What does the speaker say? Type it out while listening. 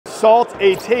assault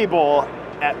a table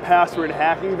at Password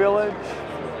Hacking Village.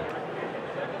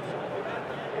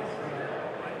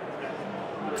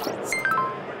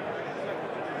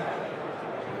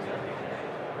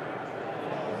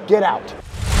 Get out.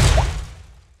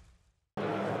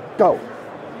 Go.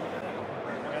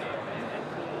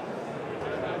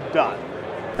 Done.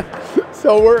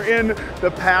 So we're in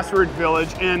the Password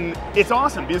Village, and it's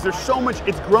awesome because there's so much.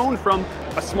 It's grown from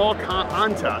a small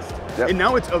contest, and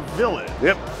now it's a village.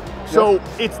 Yep. So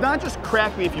it's not just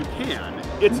crack me if you can,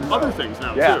 it's other things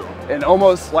now too. And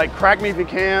almost like crack me if you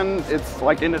can, it's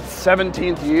like in its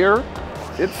 17th year.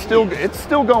 It's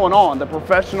still going on. The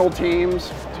professional teams,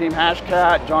 Team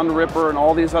Hashcat, John the Ripper, and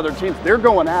all these other teams, they're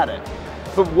going at it.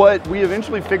 But what we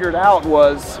eventually figured out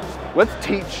was, let's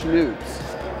teach noobs.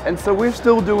 And so we're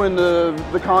still doing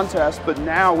the contest, but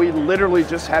now we literally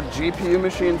just have GPU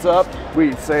machines up.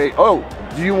 We say, oh,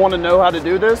 do you want to know how to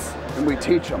do this? And we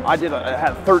teach them. I had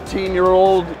a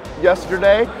 13-year-old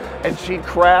yesterday, and she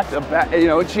cracked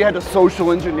and she had to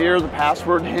social engineer the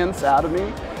password hints out of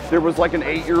me. There was like an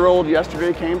 8-year-old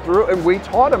yesterday came through, and we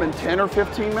taught him in 10 or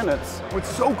 15 minutes. What's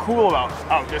so cool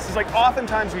about this is, like,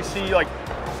 oftentimes we see, like,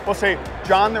 we'll say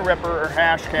John the Ripper or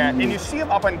Hashcat, and you see them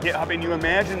up on GitHub, and you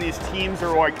imagine these teams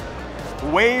are like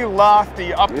way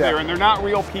lofty up there, and they're not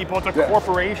real people. It's a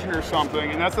corporation or something,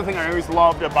 and that's the thing I always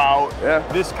loved about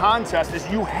this contest is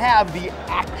you have the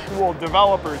actual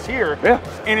developers here,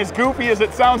 and as goofy as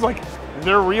it sounds, like,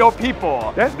 they're real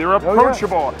people. They're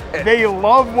approachable. They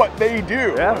love what they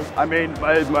do. I mean,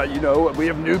 we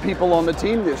have new people on the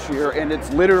team this year, and it's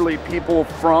literally people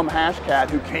from Hashcat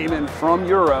who came in from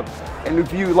Europe. And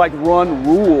if you like run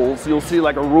rules, you'll see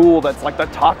like a rule that's like the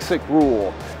toxic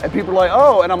rule. And people are like,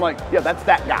 oh, and I'm like, yeah, that's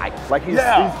that guy. Like he's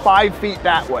 5 feet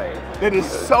that way. It is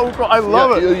so cool. I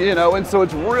love it. You know, and so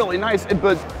it's really nice.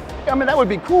 But I mean, that would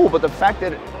be cool, but the fact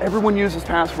that everyone uses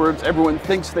passwords, everyone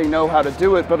thinks they know how to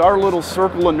do it, but our little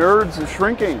circle of nerds is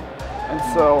shrinking. And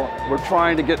so we're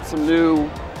trying to get some new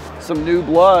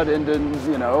blood into,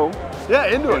 into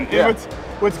it. And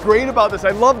what's great about this, I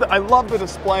love the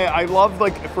display. I love,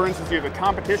 like, for instance, you have the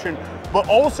competition, but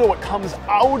also what comes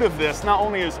out of this, not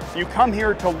only is you come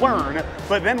here to learn,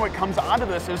 but then what comes out of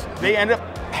this is they end up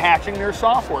patching their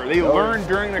software. They learn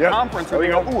during the conference, where they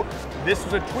go, ooh, this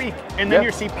is a tweak, and then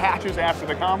you see patches after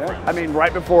the conference. I mean,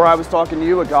 right before I was talking to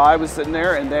you, a guy was sitting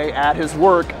there, and they, at his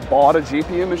work, bought a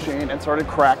GPU machine and started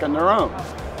cracking their own,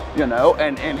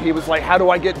 and he was like, how do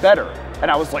I get better? And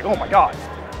I was like, oh my God,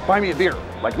 buy me a beer.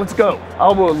 Like, let's go.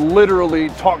 I will literally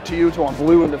talk to you till I'm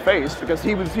blue in the face, because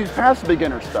he's past the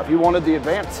beginner stuff. He wanted the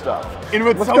advanced stuff. And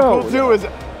what's so cool too is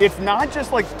it's not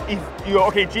just like, if you go,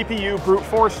 okay, GPU, brute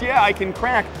force, yeah, I can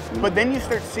crack, but then you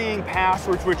start seeing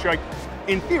passwords which, like,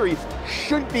 in theory,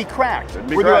 should be cracked.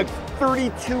 Where they're like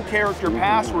 32 character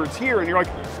passwords here, and you're like,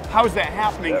 how is that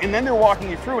happening? And then they're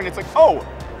walking you through, and it's like, oh,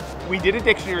 we did a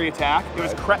dictionary attack. It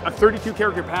was a 32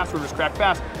 character password was cracked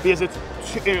fast because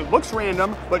it looks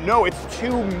random, but no, it's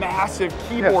 2 massive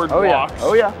keyboard blocks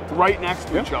right next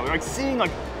to each other. Like seeing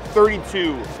like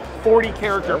 32, 40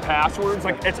 character passwords,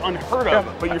 like it's unheard of,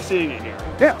 but you're seeing it here.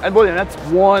 Yeah, and that's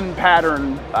one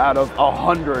pattern out of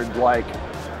 100 like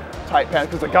type patterns.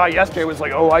 Because the guy yesterday was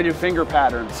like, oh, I do finger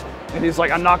patterns. And he's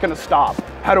like, I'm not gonna stop.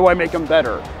 How do I make them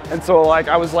better? And so like,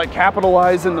 I was like,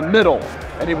 capitalize in the middle.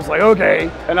 And he was like, okay.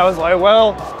 And I was like,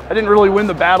 well, I didn't really win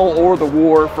the battle or the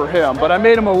war for him, but I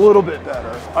made him a little bit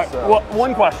better. Well,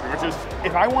 one question, which is,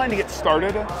 if I wanted to get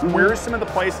started, where are some of the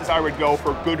places I would go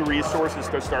for good resources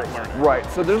to start learning? Right,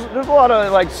 so there's a lot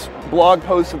of like blog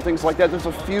posts and things like that. There's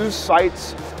a few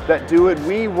sites that do it.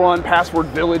 We run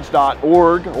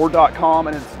passwordvillage.org or .com,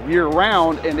 and it's year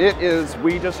round, and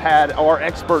we just had our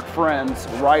expert friends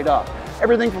write up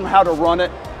everything from how to run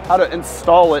it, how to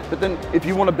install it, but then if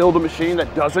you want to build a machine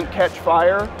that doesn't catch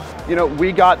fire,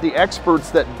 we got the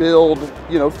experts that build,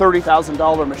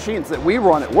 $30,000 machines that we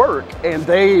run at work, and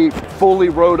they fully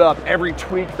wrote up every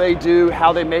tweak they do,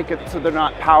 how they make it so they're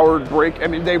not powered break. I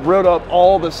mean, they wrote up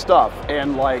all the stuff,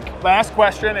 and like... Last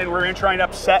question, and we're going to try and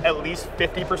upset at least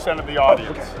 50% of the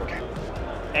audience. Okay.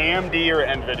 AMD or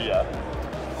NVIDIA?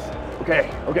 Okay.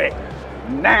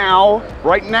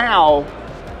 Right now,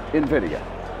 NVIDIA.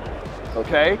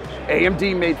 Okay,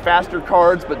 AMD made faster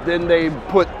cards, but then they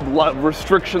put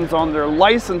restrictions on their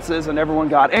licenses, and everyone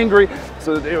got angry.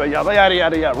 So yada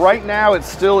yada yada. Right now, it's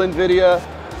still NVIDIA.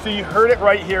 So you heard it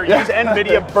right here. Use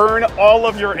NVIDIA. Burn all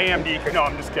of your AMD. No,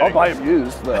 I'm just kidding. I'll buy them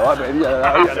used though. I mean,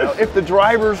 if the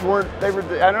drivers weren't, I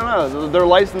don't know. Their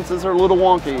licenses are a little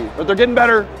wonky, but they're getting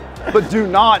better. But do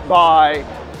not buy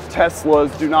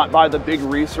Teslas. Do not buy the big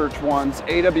research ones.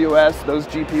 AWS. Those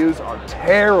GPUs are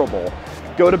terrible.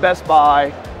 go to Best Buy,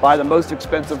 buy the most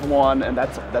expensive one, and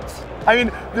that's. I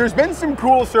mean, there's been some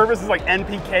cool services like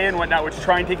NPK and whatnot, which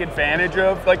try and take advantage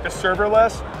of like the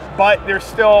serverless, but they're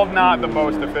still not the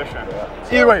most efficient.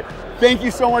 Either way, thank you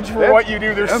so much for what you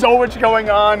do. There's so much going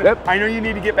on. I know you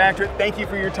need to get back to it. Thank you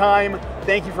for your time.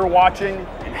 Thank you for watching,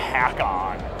 and hack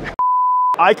on.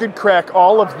 I could crack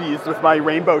all of these with my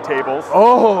rainbow tables.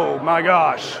 Oh my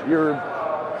gosh, you're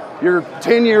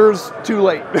 10 years too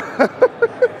late.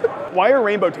 Why are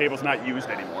rainbow tables not used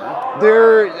anymore?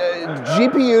 Their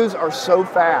GPUs are so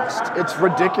fast. It's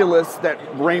ridiculous that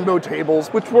rainbow tables,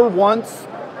 which were once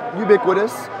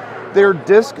ubiquitous, they're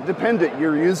disk dependent.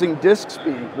 You're using disk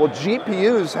speed. Well,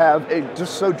 GPUs have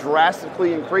just so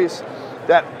drastically increased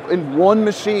that in one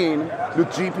machine with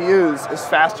GPUs is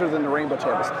faster than the rainbow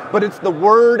tables. But it's the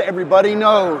word everybody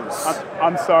knows.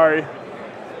 I'm sorry.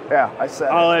 Yeah, I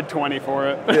said I'll add 20 for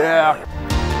it. Yeah.